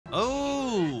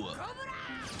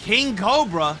King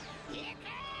Cobra.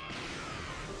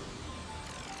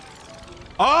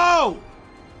 Oh!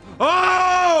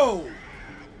 Oh!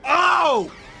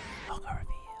 Oh!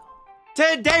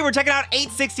 Today we're checking out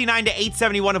 869 to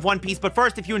 871 of One Piece, but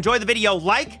first, if you enjoyed the video,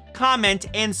 like, comment,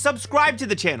 and subscribe to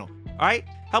the channel, all right?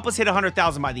 Help us hit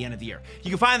 100,000 by the end of the year. You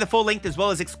can find the full length as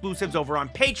well as exclusives over on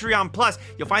Patreon. Plus,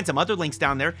 you'll find some other links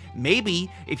down there.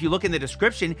 Maybe, if you look in the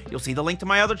description, you'll see the link to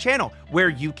my other channel where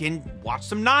you can watch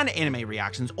some non-anime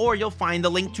reactions, or you'll find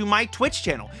the link to my Twitch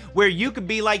channel where you could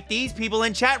be like these people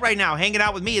in chat right now, hanging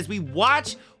out with me as we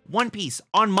watch One Piece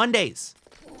on Mondays.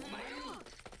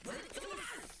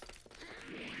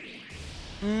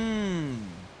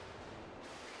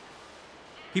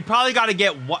 He probably got to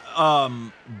get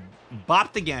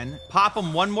bopped again. Pop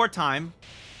him one more time.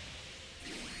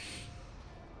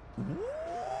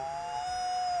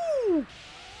 Ooh.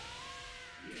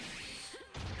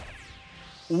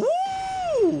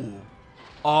 Ooh.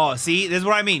 Oh, see, this is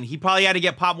what I mean. He probably had to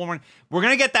get popped one more. We're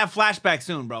gonna get that flashback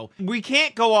soon, bro. We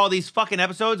can't go all these fucking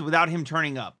episodes without him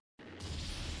turning up.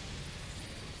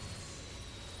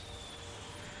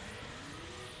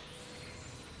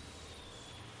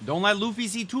 Don't let Luffy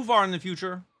see too far in the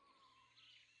future.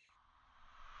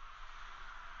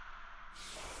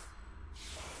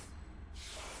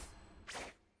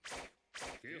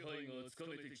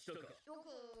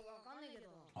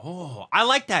 Oh, I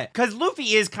like that. Because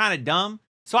Luffy is kind of dumb.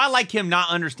 So I like him not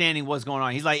understanding what's going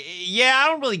on. He's like, yeah, I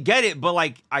don't really get it, but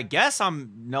like, I guess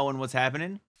I'm knowing what's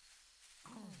happening.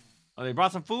 Oh, they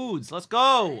brought some foods. Let's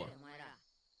go.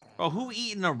 Bro, who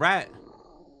eating a rat?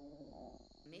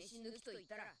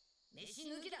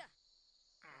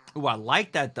 Ooh, I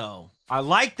like that, though. I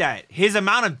like that. His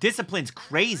amount of discipline's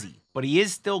crazy, but he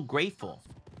is still grateful.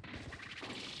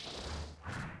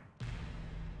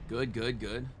 Good, good,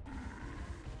 good.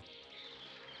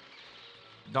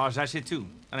 Dodge that shit, too.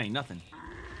 That ain't nothing.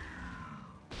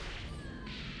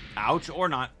 Ouch, or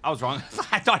not. I was wrong.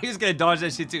 I thought he was going to dodge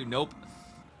that shit, too. Nope.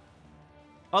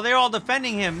 Oh, they're all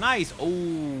defending him. Nice.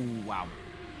 Oh, wow.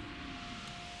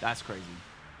 That's crazy.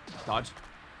 Dodge.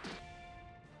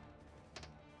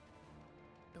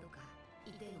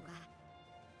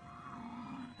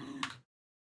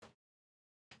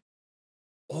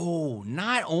 Oh,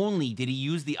 not only did he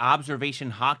use the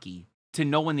observation haki to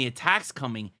know when the attack's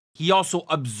coming, he also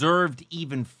observed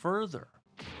even further.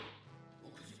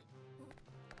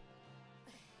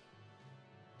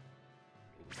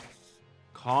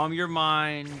 Calm your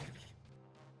mind.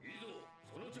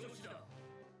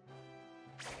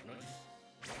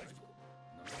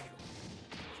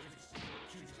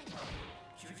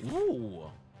 Ooh.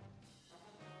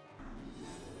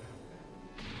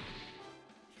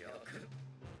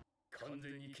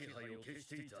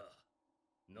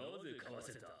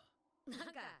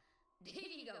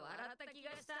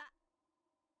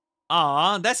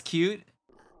 Aw, that's cute.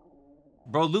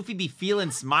 Bro, Luffy be feeling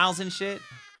smiles and shit.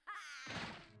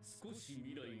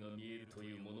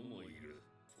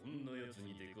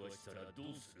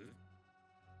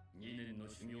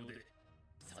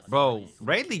 Bro,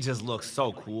 Rayleigh just looks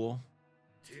so cool.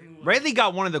 Rayleigh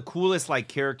got one of the coolest, like,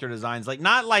 character designs. Like,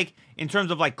 not, like, in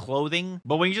terms of, like, clothing,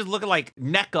 but when you just look at, like,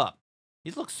 neck up,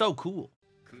 he looks so cool.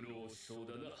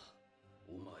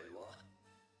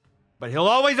 But he'll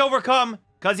always overcome,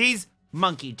 because he's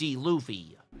Monkey D.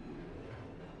 Luffy.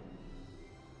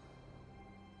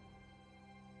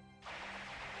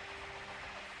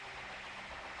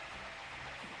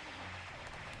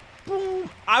 Boom.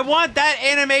 I want that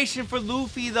animation for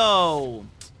Luffy, though.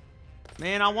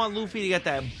 Man, I want Luffy to get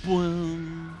that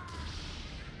boom.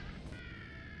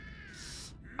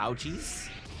 Ouchies.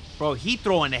 Bro, he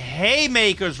throwing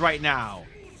haymakers right now.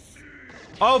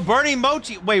 Oh, burning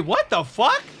mochi. Wait, what the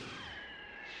fuck?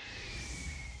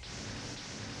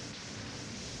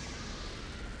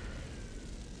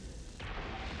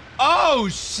 Oh,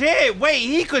 shit. Wait,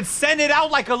 he could send it out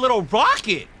like a little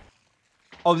rocket.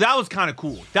 Oh, that was kind of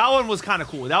cool. That one was kind of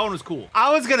cool. That one was cool.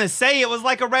 I was going to say it was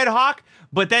like a Red Hawk,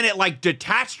 but then it like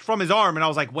detached from his arm and I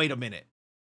was like, wait a minute.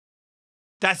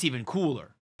 That's even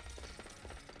cooler.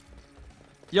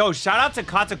 Yo, shout out to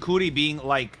Katakuri being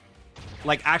like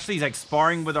actually he's like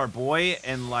sparring with our boy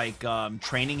and like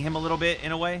training him a little bit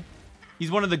in a way. He's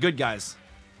one of the good guys,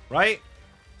 right?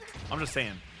 I'm just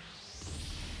saying.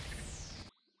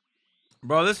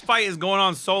 Bro, this fight is going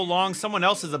on so long. Someone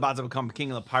else is about to become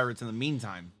king of the pirates in the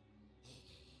meantime.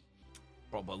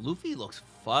 Bro, but Luffy looks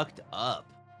fucked up.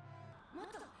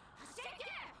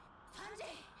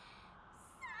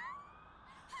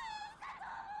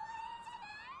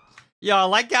 Yo, I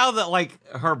like how that, like,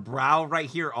 her brow right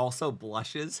here also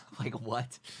blushes. Like,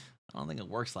 what? I don't think it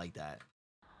works like that.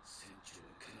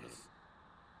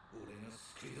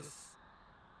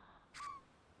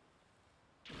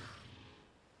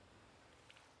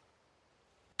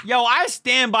 Yo, I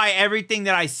stand by everything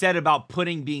that I said about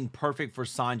Pudding being perfect for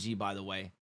Sanji, by the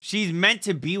way. She's meant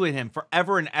to be with him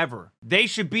forever and ever. They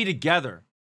should be together.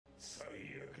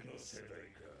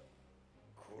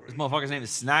 This motherfucker's name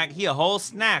is Snack. He a whole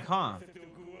snack, huh?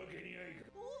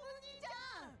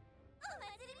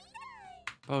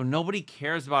 Bro, nobody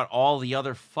cares about all the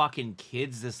other fucking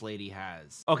kids this lady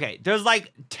has. Okay, there's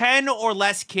like 10 or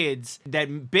less kids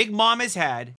that Big Mom has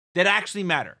had that actually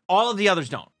matter. All of the others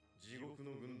don't.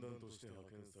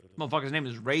 Motherfucker's name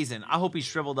is Raisin. I hope he's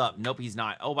shriveled up. Nope, he's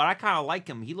not. Oh, but I kind of like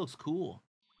him. He looks cool.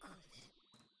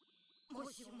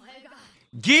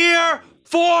 Gear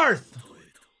forth!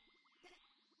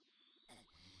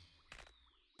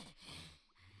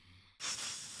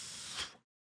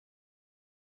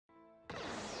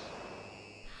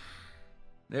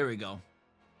 There we go.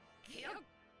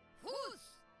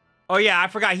 Oh, yeah, I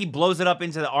forgot. He blows it up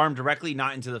into the arm directly,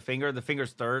 not into the finger. The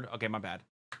finger's third. Okay, my bad.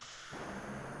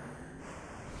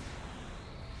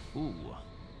 Ooh.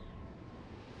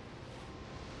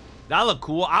 That look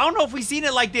cool. I don't know if we've seen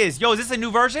it like this. Yo, is this a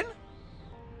new version?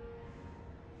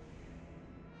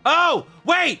 Oh,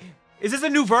 wait. Is this a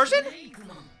new version?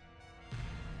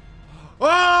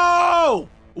 Oh!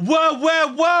 Whoa,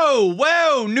 whoa, whoa,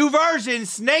 whoa. New version,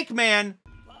 Snake Man.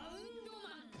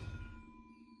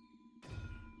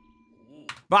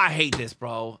 But I hate this,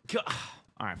 bro. All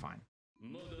right, fine.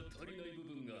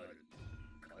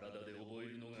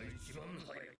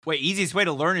 Wait, easiest way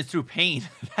to learn is through pain.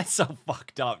 That's so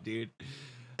fucked up, dude.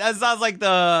 That sounds like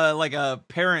a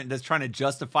parent that's trying to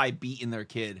justify beating their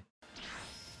kid.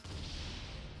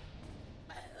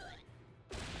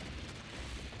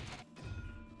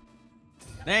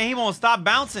 Man, he won't stop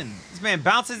bouncing. This man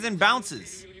bounces and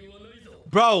bounces.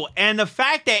 Bro, and the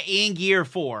fact that in Gear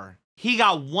 4, he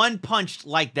got one punched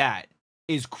like that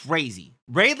is crazy.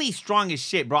 Rayleigh's strong as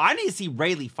shit, bro. I need to see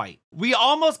Rayleigh fight. We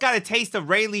almost got a taste of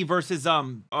Rayleigh versus,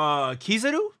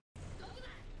 Kizaru?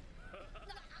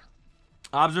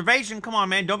 Observation, come on,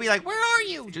 man. Don't be like, where are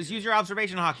you? Just use your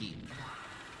observation hockey.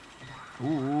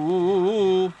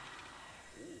 Ooh.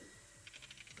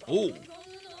 Ooh.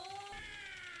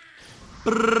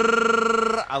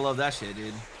 Brrr. I love that shit,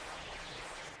 dude.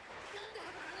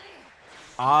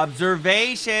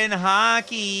 Observation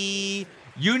hockey.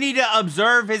 You need to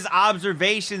observe his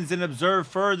observations and observe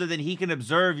further than he can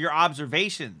observe your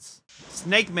observations.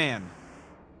 Snake Man.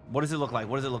 What does it look like?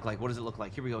 What does it look like? What does it look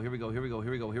like? Here we go. Here we go. Here we go.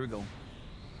 Here we go. Here we go.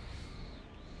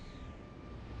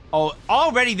 Oh,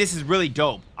 already this is really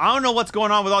dope. I don't know what's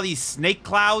going on with all these snake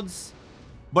clouds,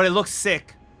 but it looks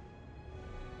sick.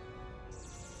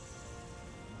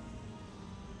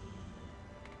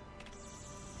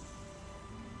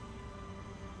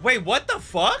 Wait, what the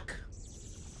fuck?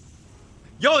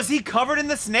 Yo, is he covered in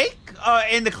the snake?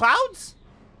 In the clouds?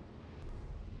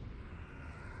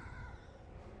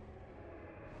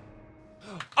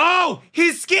 Oh,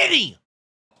 he's skinny!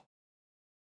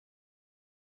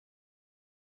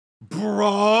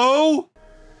 Bro!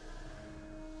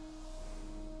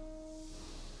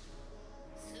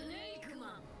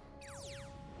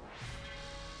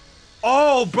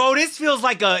 Oh, bro, this feels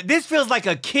like a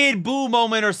Kid Buu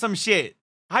moment or some shit.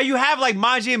 How you have like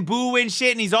Majin Buu and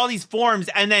shit and he's all these forms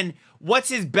and then what's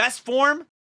his best form?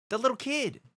 The little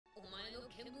kid.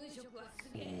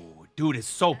 Oh, dude, it's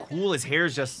so cool. His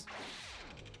hair's just...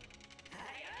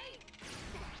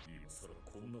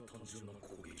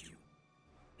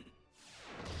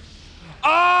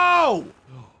 Oh!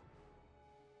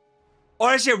 Oh,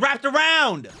 that shit wrapped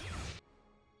around.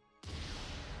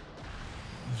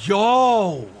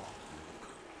 Yo!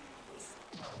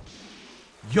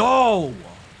 Yo!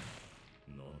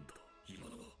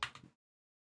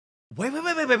 Wait.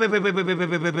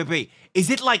 Is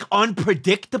it like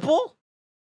unpredictable?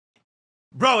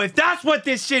 Bro, if that's what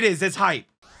this shit is, it's hype.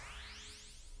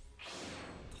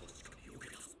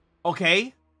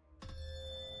 Okay.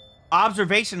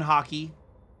 Observation hockey.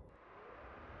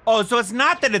 Oh, so it's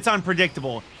not that it's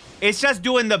unpredictable. It's just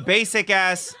doing the basic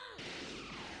ass.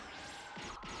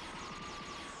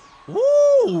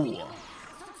 Woo!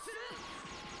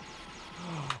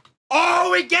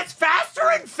 Oh, it gets faster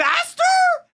and faster?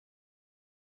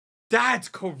 That's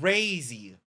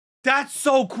crazy. That's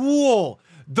so cool.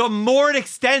 The more it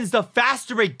extends, the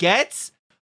faster it gets.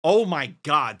 Oh my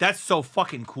god, that's so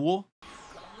fucking cool.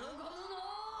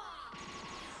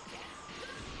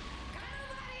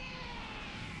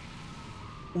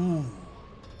 Ooh.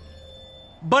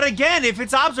 But again, if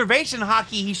it's observation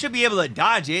hockey, he should be able to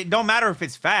dodge it. Don't matter if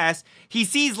it's fast. He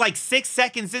sees like 6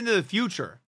 seconds into the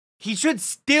future. he should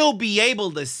still be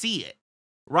able to see it,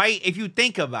 right? If you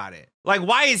think about it. Like,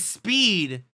 why is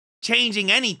speed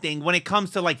changing anything when it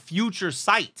comes to like future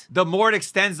sight? The more it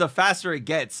extends, the faster it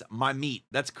gets. My meat.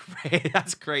 That's crazy.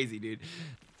 That's crazy, dude.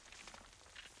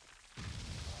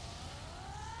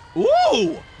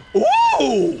 Ooh!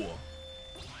 Ooh!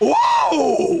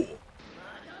 Ooh!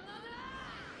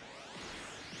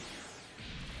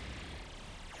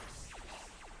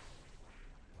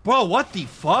 Bro, what the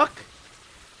fuck?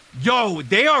 Yo,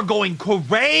 they are going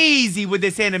crazy with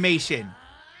this animation.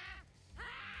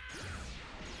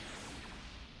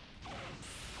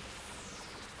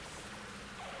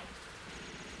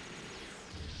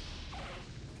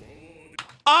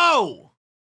 Oh!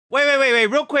 Wait,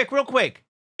 real quick.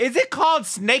 Is it called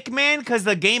Snake Man because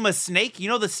the game of Snake? You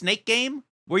know the Snake game?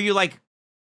 Where you like...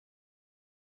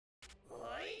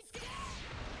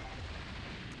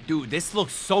 Dude, this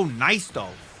looks so nice though.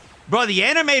 Bro, the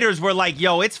animators were like,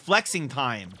 yo, it's flexing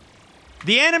time.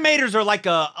 The animators are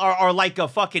like a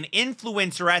fucking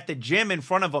influencer at the gym in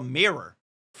front of a mirror.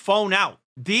 Phone out.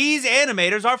 These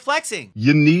animators are flexing.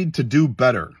 You need to do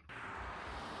better.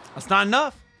 That's not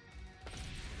enough.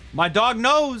 My dog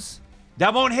knows.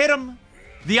 That won't hit him.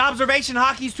 The observation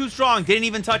hockey's too strong. Didn't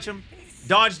even touch him.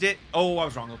 Dodged it. Oh, I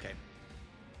was wrong. Okay.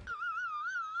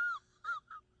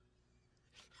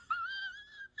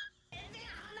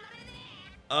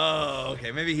 Oh,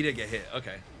 okay. Maybe he did get hit.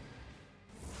 Okay.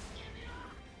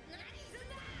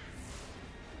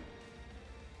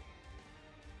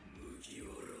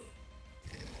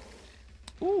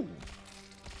 Ooh.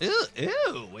 Ew,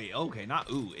 ew. Wait, okay. Not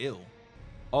ooh, ew.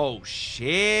 Oh,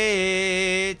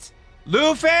 shit.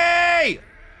 Luffy!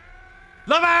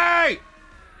 Luffy!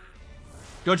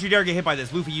 Don't you dare get hit by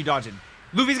this. Luffy, you dodging.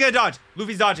 Luffy's gonna dodge.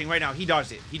 Luffy's dodging right now. He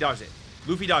dodged it. He dodged it.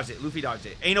 Luffy dodged it. Luffy dodged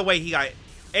it. Ain't no way he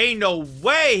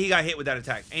got hit with that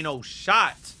attack. Ain't no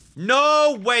shot.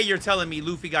 No way you're telling me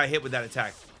Luffy got hit with that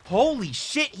attack. Holy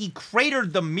shit, he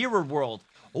cratered the mirror world.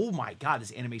 Oh my god,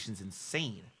 this animation's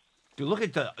insane. Dude, look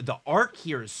at the art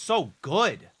here is so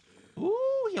good.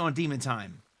 Ooh, he on demon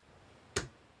time.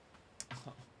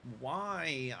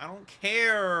 Why? I don't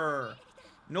care.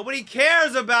 Nobody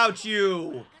cares about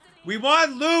you. We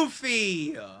want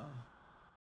Luffy.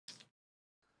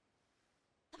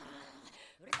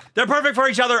 They're perfect for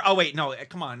each other. Oh, wait. No,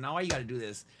 come on. Now why you got to do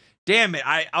this? Damn it.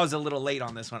 I was a little late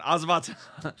on this one. I was about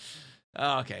to...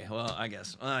 Okay, well, I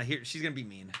guess. Here, she's going to be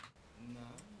mean.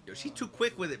 Yo, she's too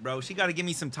quick with it, bro. She got to give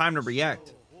me some time to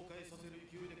react.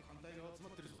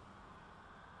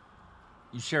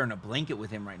 You sharing a blanket with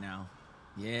him right now.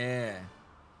 Yeah.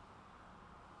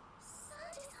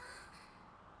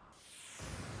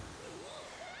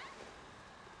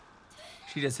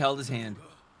 She just held his hand.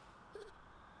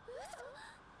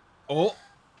 Oh.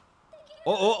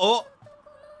 Oh.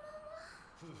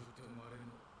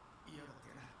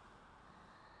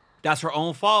 That's her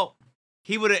own fault.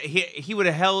 He would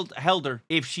have held her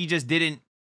if she just didn't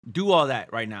do all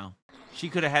that right now. She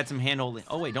could have had some hand holding.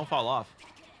 Oh wait, don't fall off.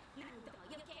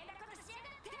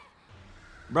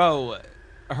 Bro,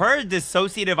 her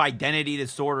dissociative identity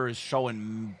disorder is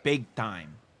showing big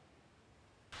time.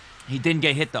 He didn't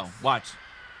get hit though. Watch.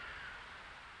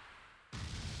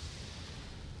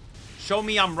 Show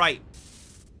me I'm right.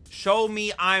 Show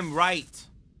me I'm right.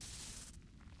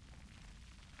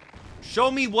 Show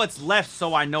me what's left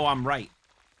so I know I'm right.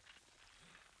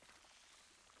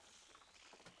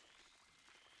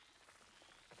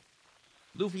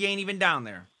 Luffy ain't even down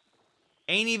there.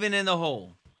 Ain't even in the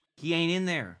hole. He ain't in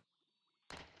there.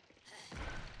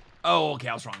 Oh, okay,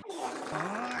 I was wrong.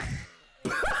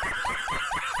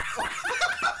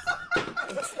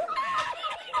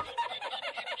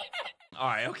 All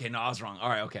right, okay, no, I was wrong. All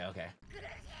right, okay.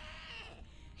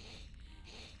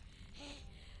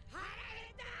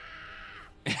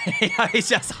 He's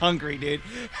just hungry, dude.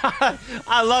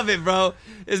 I love it, bro.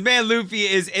 This man Luffy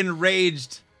is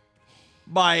enraged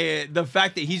by the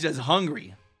fact that he's just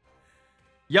hungry.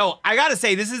 Yo, I gotta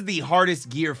say, this is the hardest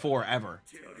Gear 4 ever.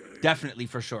 Definitely,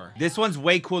 for sure. This one's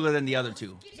way cooler than the other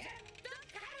two.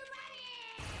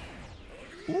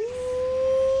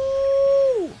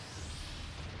 Ooh.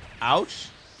 Ouch.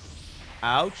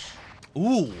 Ouch.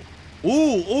 Ooh.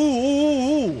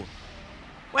 Ooh.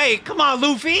 Wait, come on,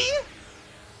 Luffy.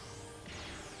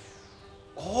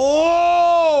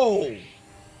 Oh.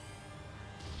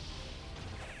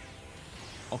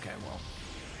 Okay, well.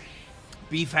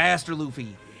 Be faster,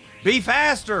 Luffy. Be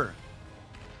faster.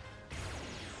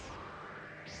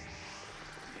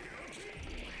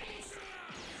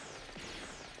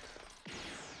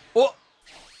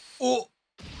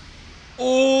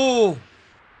 Oh.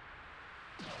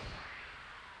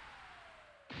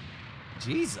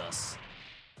 Jesus.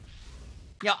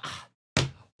 Yo.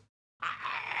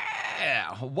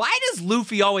 Why does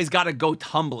Luffy always gotta go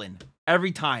tumbling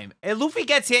every time? And Luffy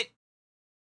gets hit,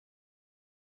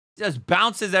 just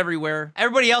bounces everywhere.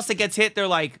 Everybody else that gets hit, they're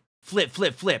like, flip,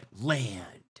 flip, flip, land.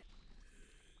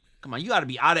 Come on, you gotta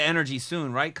be out of energy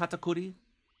soon, right, Katakuri?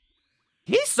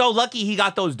 He's so lucky he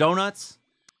got those donuts.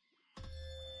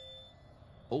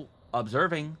 Oh,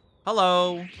 observing.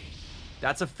 Hello.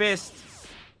 That's a fist.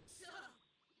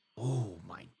 Oh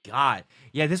my God.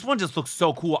 Yeah, this one just looks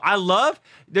so cool.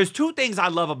 There's two things I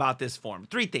love about this form.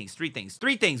 Three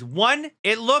things. One,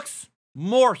 it looks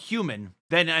more human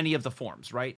than any of the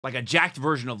forms, right? Like a jacked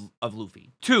version of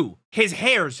Luffy. Two, his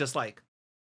hair is just like,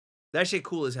 that shit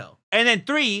cool as hell. And then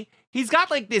three, he's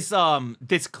got like this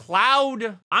this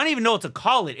cloud, I don't even know what to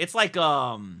call it. It's like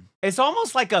it's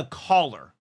almost like a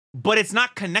collar, but it's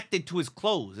not connected to his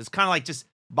clothes. It's kind of like just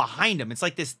behind him. It's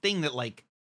like this thing that like,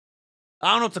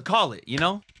 I don't know what to call it, you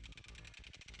know?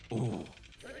 Ooh.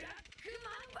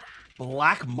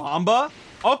 Black Mamba?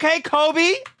 Okay,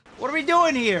 Kobe. What are we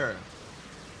doing here?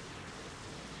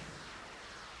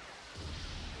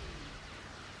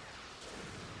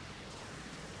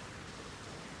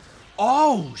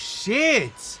 Oh,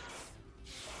 shit.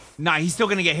 Nah, he's still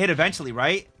gonna get hit eventually,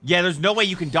 right? Yeah, there's no way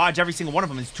you can dodge every single one of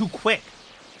them. It's too quick.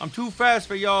 I'm too fast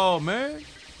for y'all, man.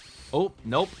 Oh,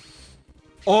 nope.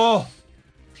 Oh.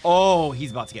 Oh, he's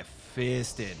about to get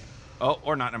fisted. Oh,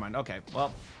 or not, never mind. Okay,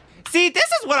 well. See, this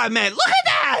is what I meant. Look at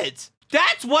that!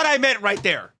 That's what I meant right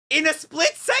there. In a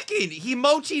split second, he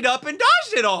mochied up and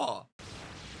dodged it all.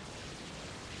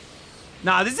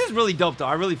 Nah, this is really dope, though.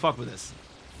 I really fuck with this.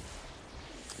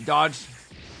 Dodge.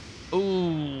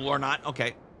 Ooh, or not.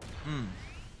 Okay.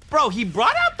 Bro, he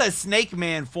brought out the Snake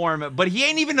Man form, but he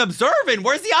ain't even observing.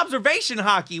 Where's the observation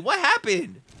hockey? What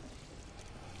happened?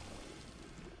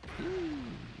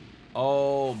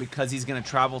 Oh, because he's gonna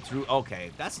travel through.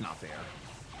 Okay, that's not fair.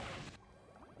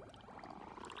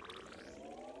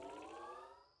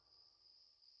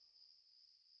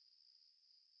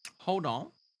 Hold on.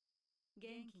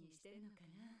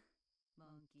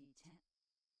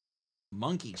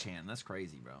 Monkey Chan, that's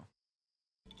crazy, bro.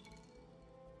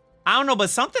 I don't know, but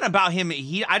something about him,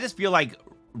 I just feel like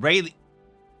Ray.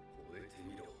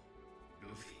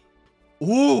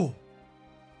 Ooh.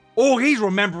 Oh, he's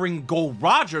remembering Gold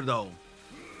Roger, though.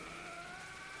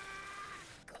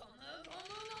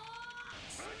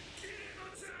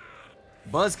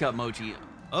 Buzzcut Mochi.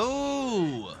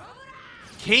 Oh.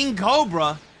 King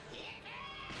Cobra.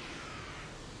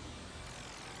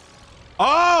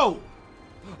 Oh.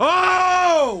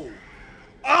 Oh.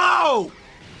 Oh.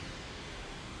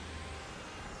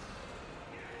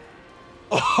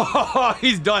 Oh,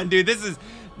 he's done, dude. This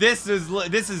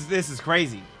is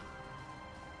crazy.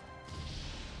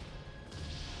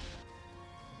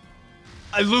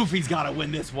 Luffy's got to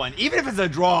win this one, even if it's a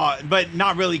draw, but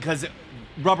not really, because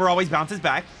Rubber always bounces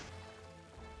back.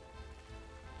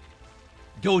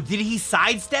 Yo, did he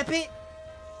sidestep it?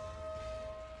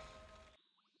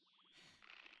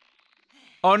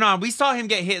 Oh, no, we saw him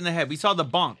get hit in the head. We saw the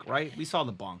bonk, right? We saw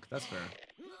the bonk. That's fair.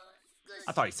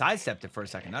 I thought he sidestepped it for a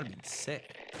second. That'd have been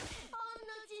sick.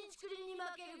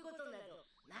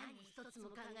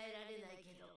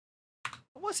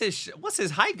 What's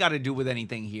his height got to do with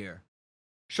anything here?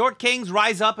 Short Kings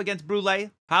rise up against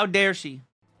Brule. How dare she?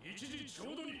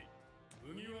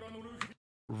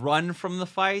 Run from the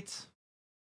fight?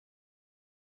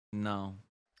 No.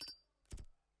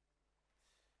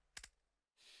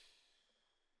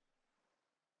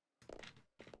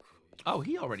 Oh,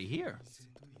 he already here.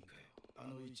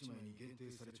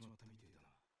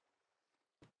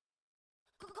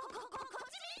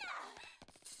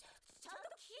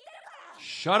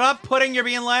 Shut up, Pudding, you're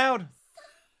being loud.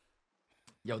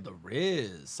 Yo, the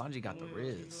Riz. Sanji got the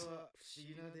Riz.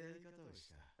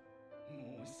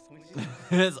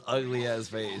 His ugly ass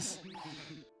face.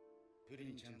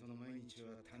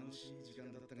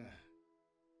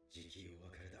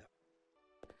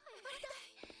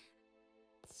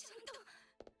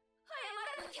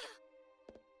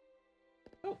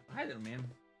 Oh, hi little man.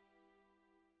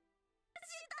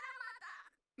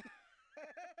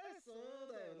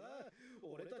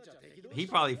 He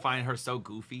probably find her so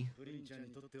goofy.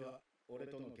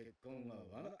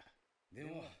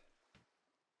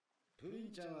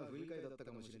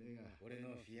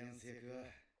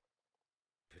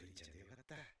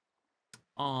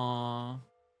 Aww.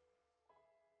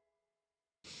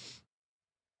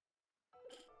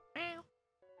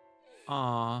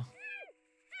 Aww.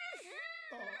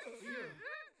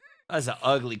 That's an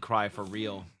ugly cry for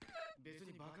real.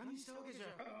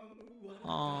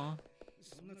 Aww.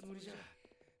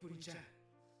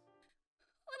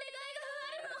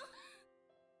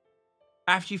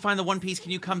 After you find the One Piece,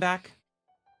 can you come back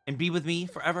and be with me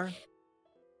forever?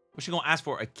 What's she gonna ask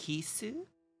for? A kisu?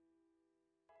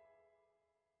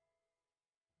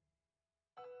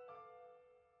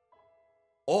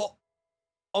 Oh.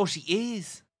 Oh, she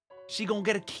is. She gonna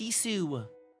get a kisu.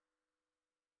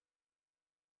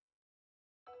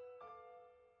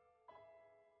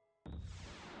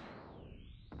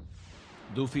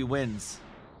 Luffy wins.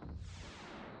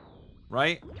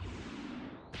 Right?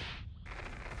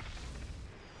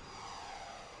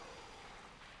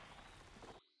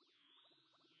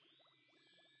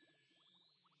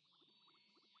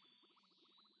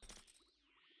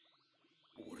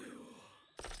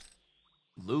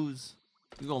 Lose.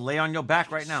 You're gonna lay on your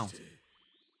back right now.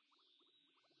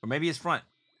 Or maybe it's front.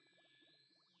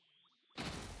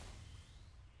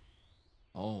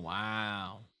 Oh,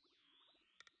 wow.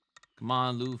 Come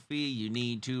on, Luffy, you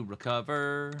need to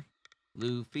recover.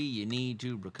 Luffy, you need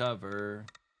to recover.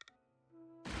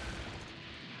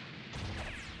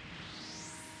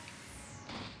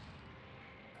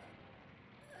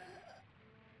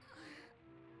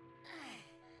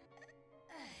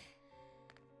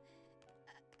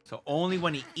 So only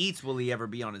when he eats will he ever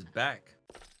be on his back.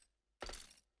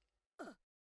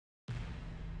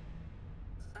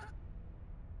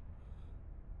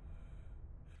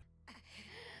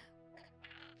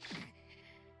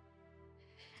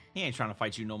 He ain't trying to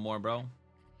fight you no more, bro.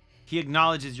 He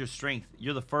acknowledges your strength.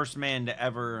 You're the first man to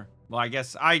ever... Well, I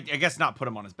guess not put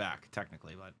him on his back,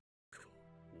 technically, but...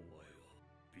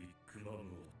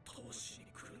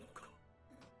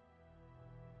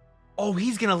 Oh,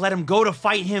 he's gonna let him go to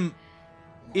fight him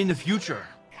in the future.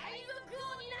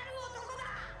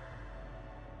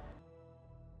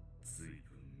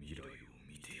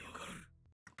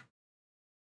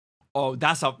 Oh,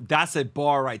 that's a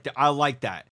bar right there. I like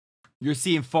that. You're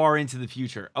seeing far into the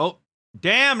future. Oh,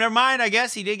 damn, never mind. I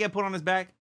guess he did get put on his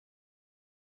back.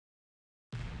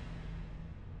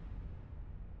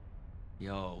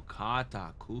 Yo,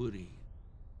 Katakuri.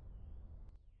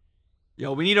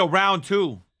 Yo, we need a round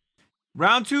 2.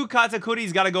 Round 2,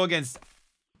 Katakuri's got to go against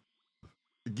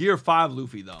Gear 5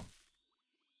 Luffy, though.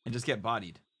 And just get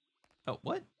bodied. Oh,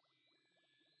 what?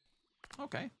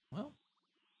 Okay, well.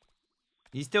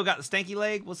 He still got the stanky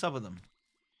leg? What's up with him?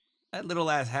 That little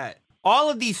ass hat.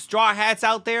 All of these straw hats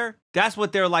out there, that's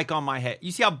what they're like on my head.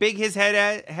 You see how big his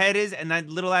head is and that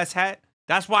little ass hat?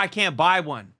 That's why I can't buy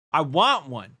one. I want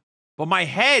one. But my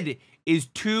head is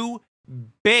too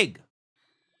big.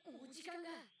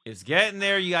 It's getting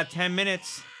there. You got 10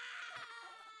 minutes.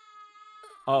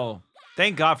 Oh,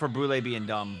 thank God for Brule being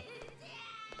dumb.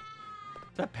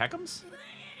 Is that Peckham's?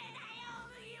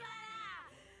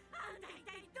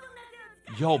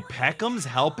 Yo, Peckham's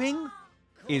helping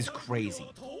is crazy.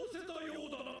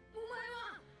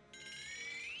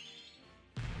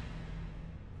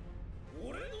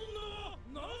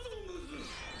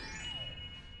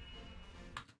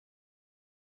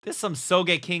 This is some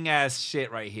Sogeking ass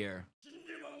shit right here.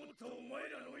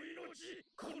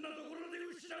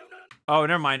 Oh,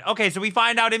 never mind. Okay, so we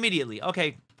find out immediately.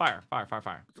 Okay, fire, fire, fire,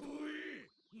 fire.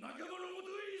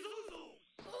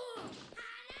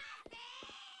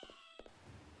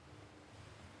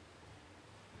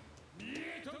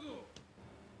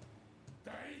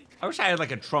 I wish I had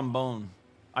like a trombone.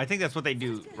 I think that's what they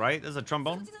do, right? There's a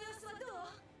trombone.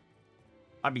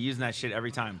 I'd be using that shit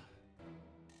every time.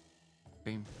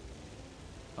 Bing.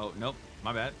 Oh, nope.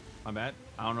 My bad. My bad.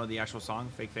 I don't know the actual song.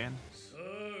 Fake fan.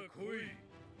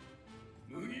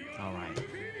 All right.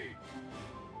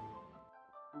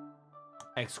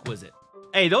 Exquisite.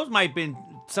 Hey, those might have been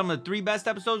some of the 3 best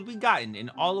episodes we've gotten in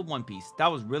all of One Piece. That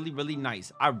was really, really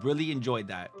nice. I really enjoyed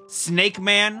that. Snake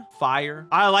Man, fire.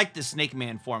 I like the Snake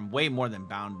Man form way more than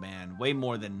Bound Man, way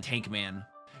more than Tank Man.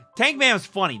 Tank Man was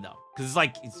funny though, because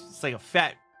it's like a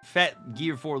fat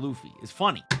Gear 4 Luffy. It's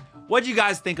funny. What do you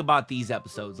guys think about these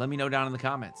episodes? Let me know down in the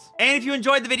comments. And if you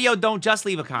enjoyed the video, don't just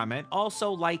leave a comment.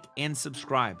 Also like and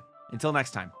subscribe. Until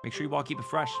next time, make sure you all keep it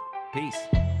fresh. Peace.